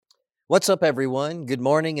What's up, everyone? Good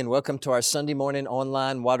morning and welcome to our Sunday morning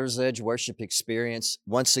online Water's Edge worship experience.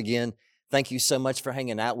 Once again, thank you so much for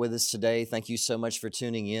hanging out with us today. Thank you so much for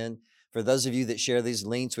tuning in. For those of you that share these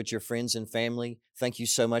links with your friends and family, thank you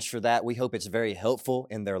so much for that. We hope it's very helpful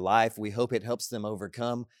in their life. We hope it helps them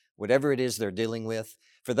overcome whatever it is they're dealing with.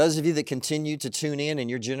 For those of you that continue to tune in and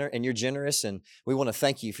you're generous, and we want to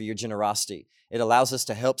thank you for your generosity. It allows us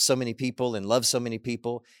to help so many people and love so many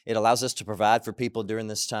people. It allows us to provide for people during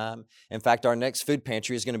this time. In fact, our next food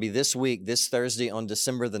pantry is going to be this week, this Thursday on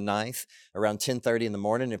December the 9th, around 10:30 in the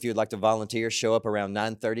morning. If you'd like to volunteer, show up around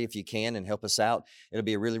 9:30 if you can and help us out. It'll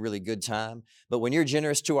be a really, really good time. But when you're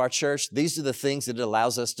generous to our church, these are the things that it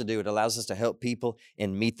allows us to do. It allows us to help people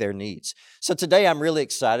and meet their needs. So today I'm really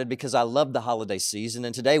excited because I love the holiday season.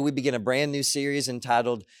 And today we begin a brand new series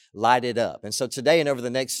entitled Light It Up. And so today and over the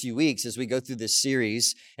next few weeks, as we go through this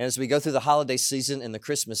series and as we go through the holiday season and the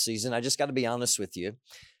Christmas season, I just got to be honest with you.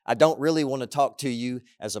 I don't really want to talk to you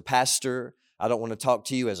as a pastor. I don't want to talk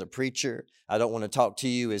to you as a preacher. I don't want to talk to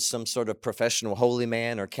you as some sort of professional holy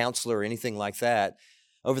man or counselor or anything like that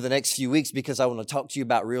over the next few weeks because I want to talk to you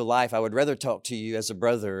about real life. I would rather talk to you as a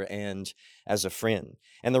brother and as a friend.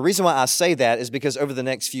 And the reason why I say that is because over the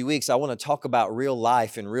next few weeks, I want to talk about real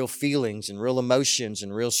life and real feelings and real emotions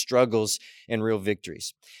and real struggles and real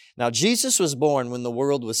victories. Now, Jesus was born when the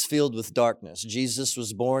world was filled with darkness. Jesus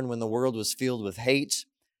was born when the world was filled with hate,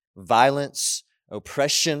 violence,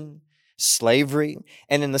 oppression, slavery.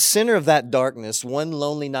 And in the center of that darkness, one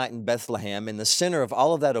lonely night in Bethlehem, in the center of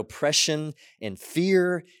all of that oppression and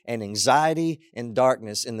fear and anxiety and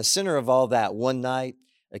darkness, in the center of all that, one night,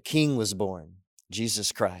 a king was born,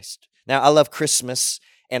 Jesus Christ. Now, I love Christmas.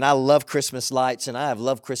 And I love Christmas lights, and I have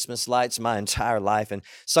loved Christmas lights my entire life. And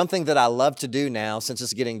something that I love to do now, since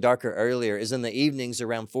it's getting darker earlier, is in the evenings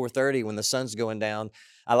around 4:30 when the sun's going down,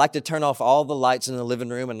 I like to turn off all the lights in the living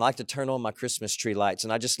room and I like to turn on my Christmas tree lights.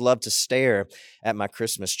 And I just love to stare at my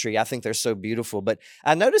Christmas tree. I think they're so beautiful. But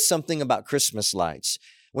I noticed something about Christmas lights.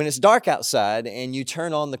 When it's dark outside and you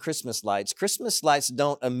turn on the Christmas lights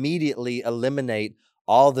don't immediately eliminate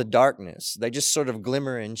all the darkness. They just sort of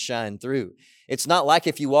glimmer and shine through. It's not like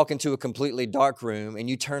if you walk into a completely dark room and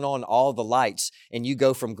you turn on all the lights and you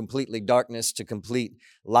go from completely darkness to complete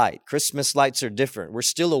light. Christmas lights are different. We're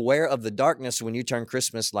still aware of the darkness when you turn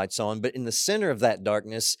Christmas lights on, but in the center of that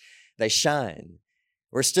darkness, they shine.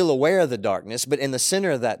 We're still aware of the darkness, but in the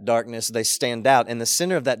center of that darkness, they stand out. In the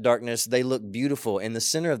center of that darkness, they look beautiful. In the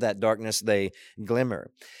center of that darkness, they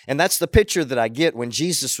glimmer. And that's the picture that I get when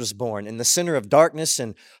Jesus was born. In the center of darkness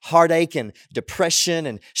and heartache and depression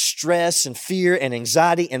and stress and fear and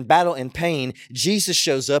anxiety and battle and pain, Jesus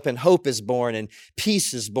shows up and hope is born and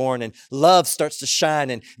peace is born and love starts to shine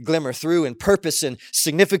and glimmer through and purpose and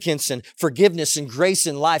significance and forgiveness and grace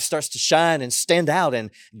in life starts to shine and stand out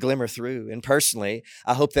and glimmer through. And personally,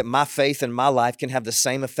 I hope that my faith and my life can have the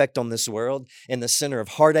same effect on this world. In the center of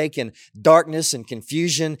heartache and darkness and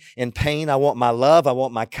confusion and pain, I want my love, I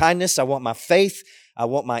want my kindness, I want my faith, I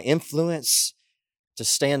want my influence to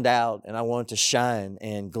stand out, and I want it to shine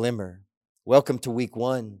and glimmer. Welcome to week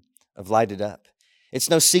 1 of Light It Up. It's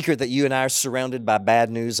no secret that you and I are surrounded by bad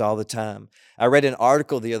news all the time. I read an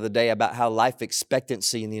article the other day about how life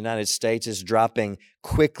expectancy in the United States is dropping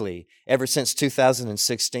quickly ever since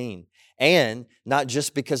 2016. And not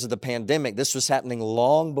just because of the pandemic. This was happening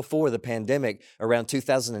long before the pandemic. Around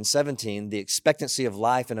 2017, the expectancy of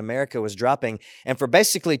life in America was dropping. And for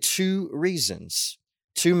basically 2 reasons,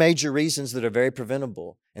 2 major reasons that are very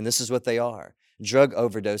preventable. And this is what they are: drug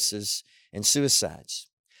overdoses and suicides.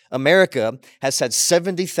 America has had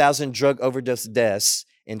 70,000 drug overdose deaths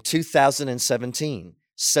in 2017.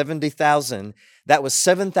 70,000. That was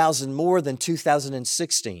 7,000 more than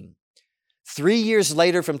 2016. 3 years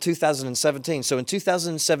later from 2017, so in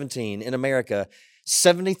 2017 in America,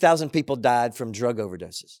 70,000 people died from drug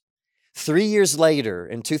overdoses. 3 years later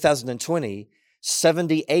in 2020,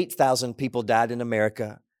 78,000 people died in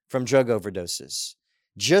America from drug overdoses.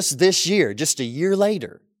 Just this year, just a year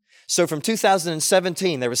later. So from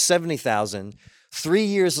 2017, there was 70,000. 3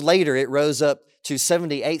 years later, it rose up to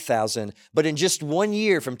 78,000. But in just 1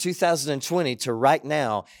 year, from 2020 to right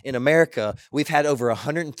now in America, we've had over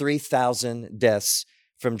 103,000 deaths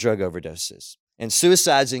from drug overdoses. And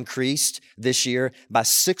suicides increased this year by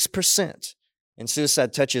 6%. And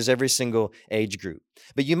suicide touches every single age group.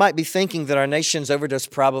 But you might be thinking that our nation's overdose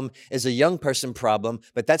problem is a young person problem,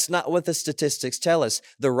 but that's not what the statistics tell us.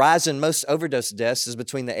 The rise in most overdose deaths is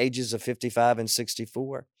between the ages of 55 and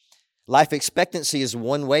 64. Life expectancy is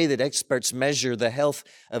one way that experts measure the health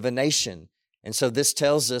of a nation. And so this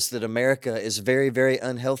tells us that America is very, very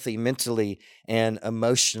unhealthy mentally and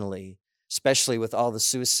emotionally. especially with all the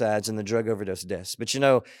suicides and the drug overdose deaths. But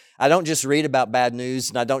I don't just read about bad news,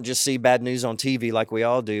 and I don't just see bad news on TV like we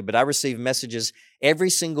all do, but I receive messages every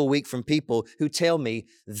single week from people who tell me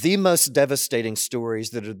the most devastating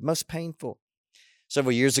stories that are most painful.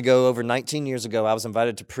 Several years ago, over 19 years ago, I was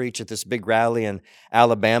invited to preach at this big rally in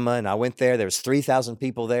Alabama, and I went there. There was 3,000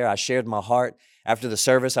 people there. I shared my heart. After the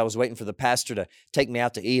service, I was waiting for the pastor to take me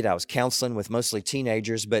out to eat. I was counseling with mostly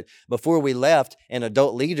teenagers, but before we left, an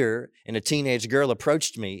adult leader and a teenage girl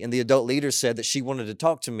approached me, and the adult leader said that she wanted to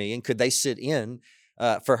talk to me, and could they sit in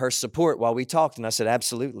for her support while we talked? And I said,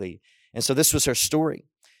 absolutely. And so this was her story.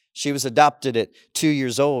 She was adopted at 2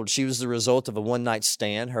 years old. She was the result of a one-night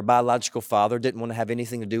stand. Her biological father didn't want to have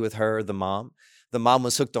anything to do with her or the mom. The mom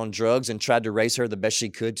was hooked on drugs and tried to raise her the best she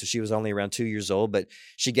could till she was only around 2 years old, but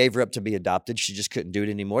she gave her up to be adopted. She just couldn't do it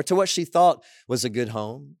anymore to what she thought was a good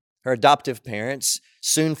home. Her adoptive parents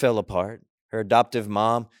soon fell apart. Her adoptive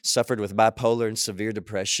mom suffered with bipolar and severe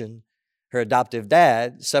depression. Her adoptive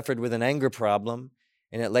dad suffered with an anger problem,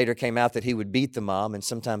 and it later came out that he would beat the mom, and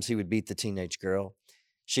sometimes he would beat the teenage girl.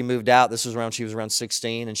 She moved out. She was around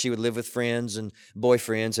 16, and she would live with friends and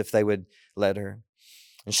boyfriends if they would let her.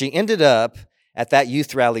 And she ended up at that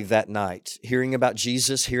youth rally that night, hearing about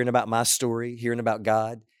Jesus, hearing about my story, hearing about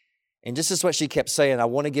God. And this is what she kept saying: I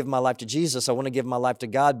want to give my life to Jesus. I want to give my life to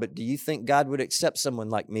God, but do you think God would accept someone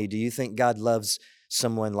like me? Do you think God loves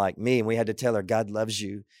someone like me? And we had to tell her, God loves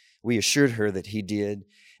you. We assured her that He did.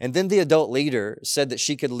 And then the adult leader said that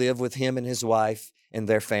she could live with him and his wife and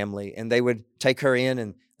their family, and they would take her in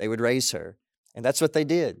and they would raise her. And that's what they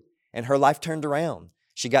did. And her life turned around.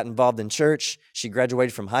 She got involved in church. She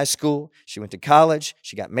graduated from high school. She went to college.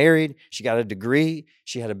 She got married. She got a degree.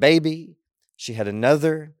 She had a baby. She had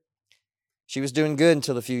another. She was doing good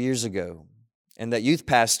until a few years ago. And that youth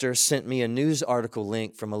pastor sent me a news article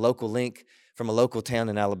link from a local town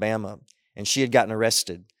in Alabama. And she had gotten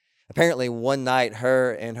arrested. Apparently one night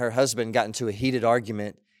her and her husband got into a heated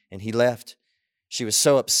argument and he left. She was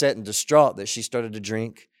so upset and distraught that she started to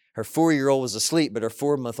drink. Her 4-year-old was asleep, but her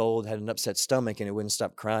 4-month-old had an upset stomach and it wouldn't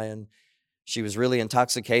stop crying. She was really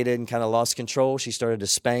intoxicated and kind of lost control. She started to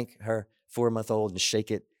spank her 4-month-old and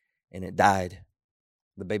shake it, and it died.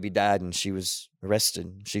 The baby died and she was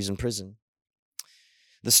arrested. She's in prison.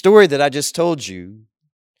 The story that I just told you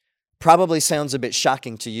probably sounds a bit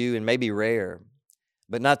shocking to you and maybe rare,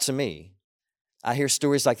 but not to me. I hear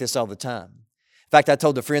stories like this all the time. In fact, I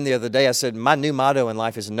told a friend the other day, I said, my new motto in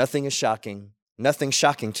life is nothing's shocking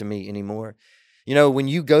to me anymore. You know, when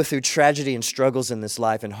you go through tragedy and struggles in this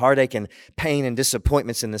life and heartache and pain and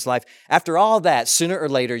disappointments in this life, after all that, sooner or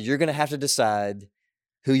later, you're going to have to decide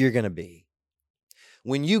who you're going to be.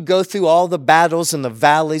 When you go through all the battles and the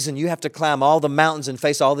valleys and you have to climb all the mountains and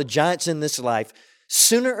face all the giants in this life,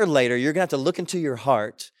 sooner or later, you're going to have to look into your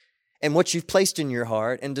heart and what you've placed in your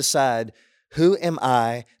heart and decide, who am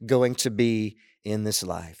I going to be in this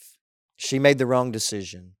life? She made the wrong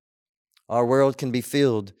decision. Our world can be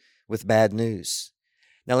filled with bad news.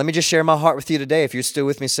 Now, let me just share my heart with you today. If you're still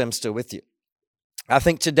with me, say I'm still with you. I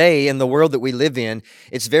think today in the world that we live in,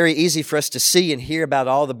 it's very easy for us to see and hear about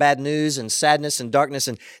all the bad news and sadness and darkness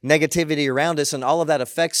and negativity around us, and all of that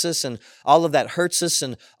affects us and all of that hurts us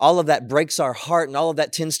and all of that breaks our heart and all of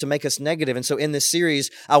that tends to make us negative. And so in this series,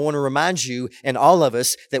 I want to remind you and all of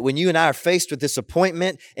us that when you and I are faced with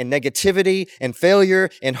disappointment and negativity and failure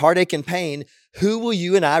and heartache and pain, who will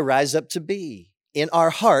you and I rise up to be? In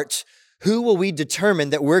our heart, who will we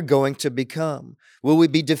determine that we're going to become? Will we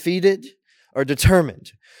be defeated or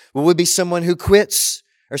determined? Will we be someone who quits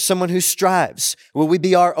or someone who strives? Will we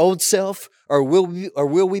be our old self or will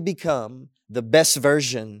we become the best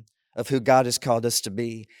version of who God has called us to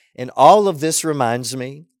be? And all of this reminds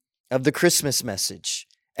me of the Christmas message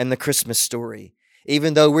and the Christmas story.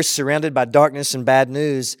 Even though we're surrounded by darkness and bad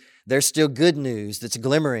news, there's still good news that's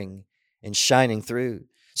glimmering and shining through.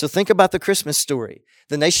 So think about the Christmas story.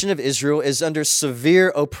 The nation of Israel is under severe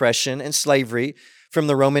oppression and slavery from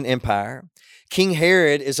the Roman Empire. King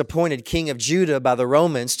Herod is appointed king of Judah by the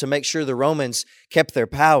Romans to make sure the Romans kept their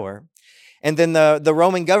power. And then the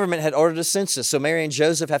Roman government had ordered a census. So Mary and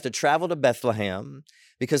Joseph have to travel to Bethlehem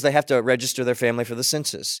because they have to register their family for the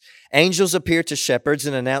census. Angels appear to shepherds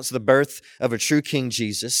and announce the birth of a true King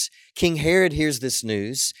Jesus. King Herod hears this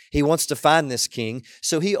news. He wants to find this king.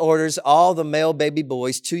 So he orders all the male baby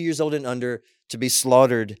boys 2 years old and under to be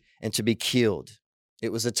slaughtered and to be killed.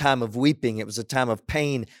 It was a time of weeping. It was a time of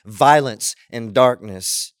pain, violence, and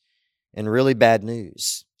darkness, and really bad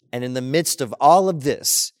news. And in the midst of all of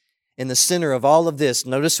this, in the center of all of this,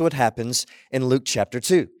 notice what happens in Luke chapter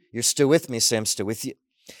 2. You're still with me, say I'm still with you.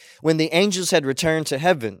 When the angels had returned to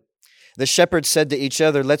heaven, The shepherds said to each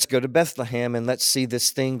other, "Let's go to Bethlehem and let's see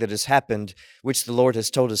this thing that has happened, which the Lord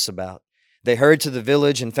has told us about." They hurried to the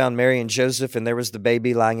village and found Mary and Joseph, and there was the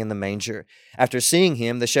baby lying in the manger. After seeing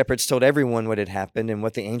him, the shepherds told everyone what had happened and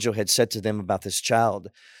what the angel had said to them about this child.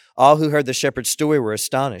 All who heard the shepherd's story were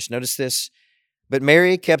astonished. Notice this. But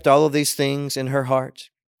Mary kept all of these things in her heart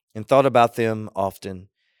and thought about them often.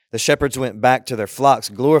 The shepherds went back to their flocks,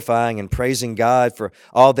 glorifying and praising God for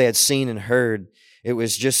all they had seen and heard. It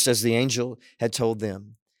was just as the angel had told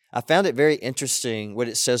them. I found it very interesting what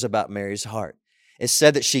it says about Mary's heart. It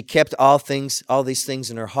said that she kept all these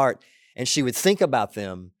things in her heart, and she would think about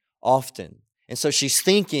them often. And so she's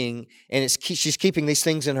thinking, and she's keeping these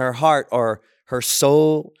things in her heart or her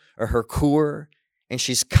soul or her core, and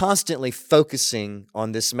she's constantly focusing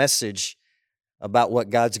on this message about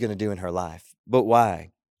what God's going to do in her life. But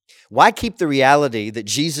why? Why keep the reality that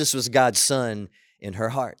Jesus was God's son in her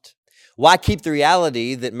heart? Why keep the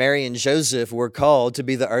reality that Mary and Joseph were called to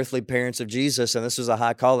be the earthly parents of Jesus, and this was a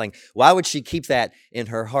high calling? Why would she keep that in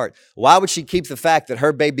her heart? Why would she keep the fact that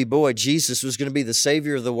her baby boy, Jesus, was going to be the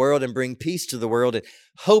Savior of the world and bring peace to the world and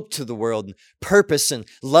hope to the world and purpose and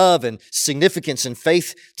love and significance and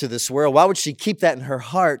faith to this world? Why would she keep that in her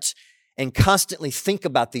heart and constantly think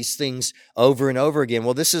about these things over and over again?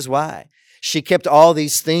 Well, this is why. She kept all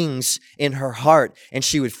these things in her heart, and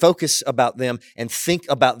she would focus about them and think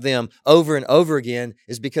about them over and over again,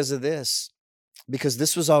 is because of this. Because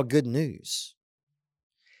this was all good news.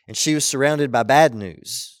 And she was surrounded by bad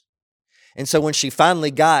news. And so when she finally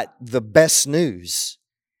got the best news,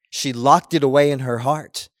 she locked it away in her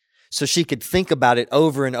heart so she could think about it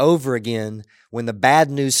over and over again. When the bad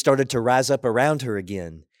news started to rise up around her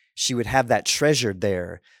again, she would have that treasured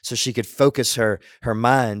there so she could focus her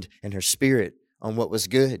mind and her spirit on what was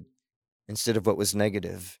good instead of what was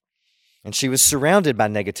negative. And she was surrounded by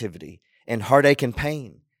negativity and heartache and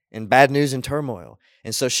pain and bad news and turmoil.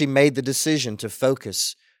 And so she made the decision to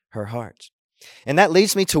focus her heart. And that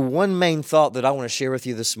leads me to one main thought that I want to share with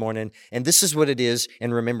you this morning. And this is what it is.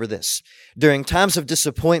 And remember this. During times of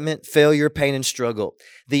disappointment, failure, pain, and struggle,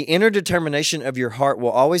 the inner determination of your heart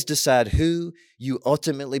will always decide who you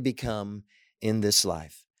ultimately become in this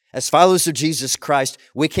life. As followers of Jesus Christ,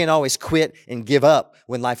 we can't always quit and give up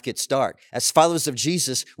when life gets dark. As followers of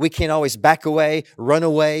Jesus, we can't always back away, run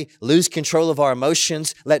away, lose control of our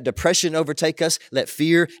emotions, let depression overtake us, let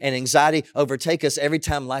fear and anxiety overtake us every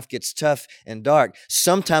time life gets tough and dark.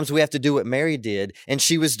 Sometimes we have to do what Mary did, and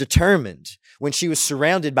she was determined. When she was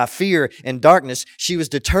surrounded by fear and darkness, she was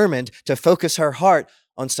determined to focus her heart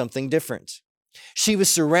on something different. She was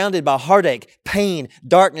surrounded by heartache, pain,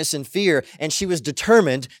 darkness, and fear, and she was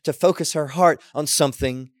determined to focus her heart on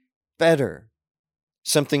something better,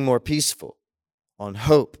 something more peaceful, on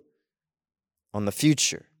hope, on the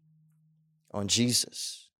future, on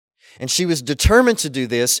Jesus. And she was determined to do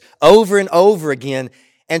this over and over again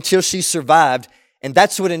until she survived. And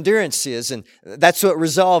that's what endurance is, and that's what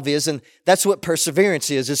resolve is, and that's what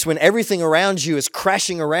perseverance is. It's when everything around you is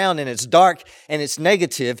crashing around and it's dark and it's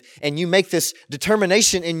negative, and you make this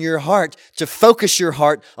determination in your heart to focus your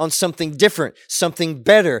heart on something different, something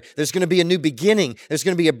better. There's going to be a new beginning. There's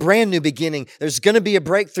going to be a brand new beginning. There's going to be a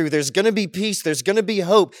breakthrough. There's going to be peace. There's going to be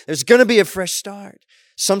hope. There's going to be a fresh start.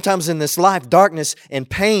 Sometimes in this life, darkness and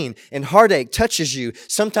pain and heartache touches you.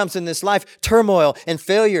 Sometimes in this life, turmoil and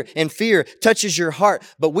failure and fear touches your heart.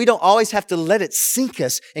 But we don't always have to let it sink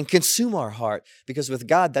us and consume our heart, because with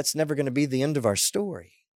God, that's never going to be the end of our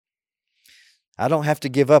story. I don't have to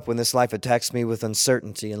give up when this life attacks me with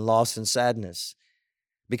uncertainty and loss and sadness.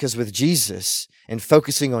 Because with Jesus and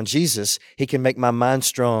focusing on Jesus, He can make my mind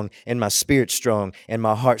strong and my spirit strong and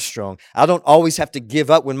my heart strong. I don't always have to give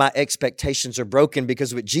up when my expectations are broken,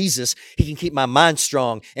 because with Jesus, He can keep my mind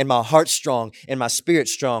strong and my heart strong and my spirit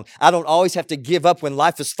strong. I don't always have to give up when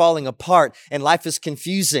life is falling apart and life is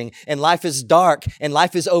confusing and life is dark and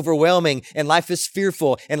life is overwhelming and life is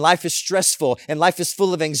fearful and life is stressful and life is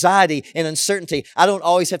full of anxiety and uncertainty. I don't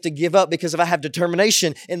always have to give up, because if I have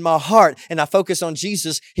determination in my heart and I focus on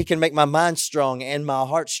Jesus, He can make my mind strong and my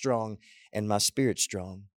heart strong and my spirit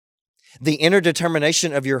strong. The inner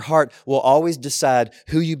determination of your heart will always decide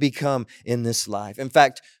who you become in this life. In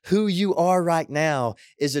fact, who you are right now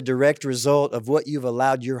is a direct result of what you've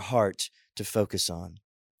allowed your heart to focus on.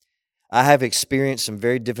 I have experienced some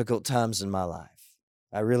very difficult times in my life.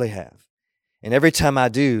 I really have. And every time I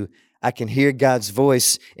do, I can hear God's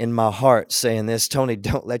voice in my heart saying this: Tony,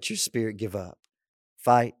 don't let your spirit give up.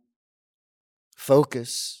 Fight.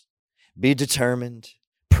 Focus, be determined,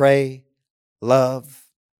 pray, love,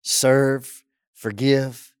 serve,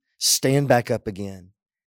 forgive, stand back up again.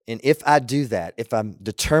 And if I do that, if I'm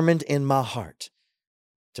determined in my heart,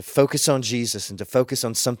 to focus on Jesus and to focus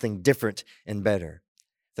on something different and better,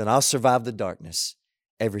 then I'll survive the darkness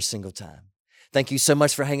every single time. Thank you so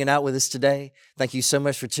much for hanging out with us today. Thank you so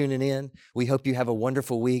much for tuning in. We hope you have a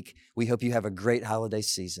wonderful week. We hope you have a great holiday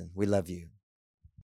season. We love you.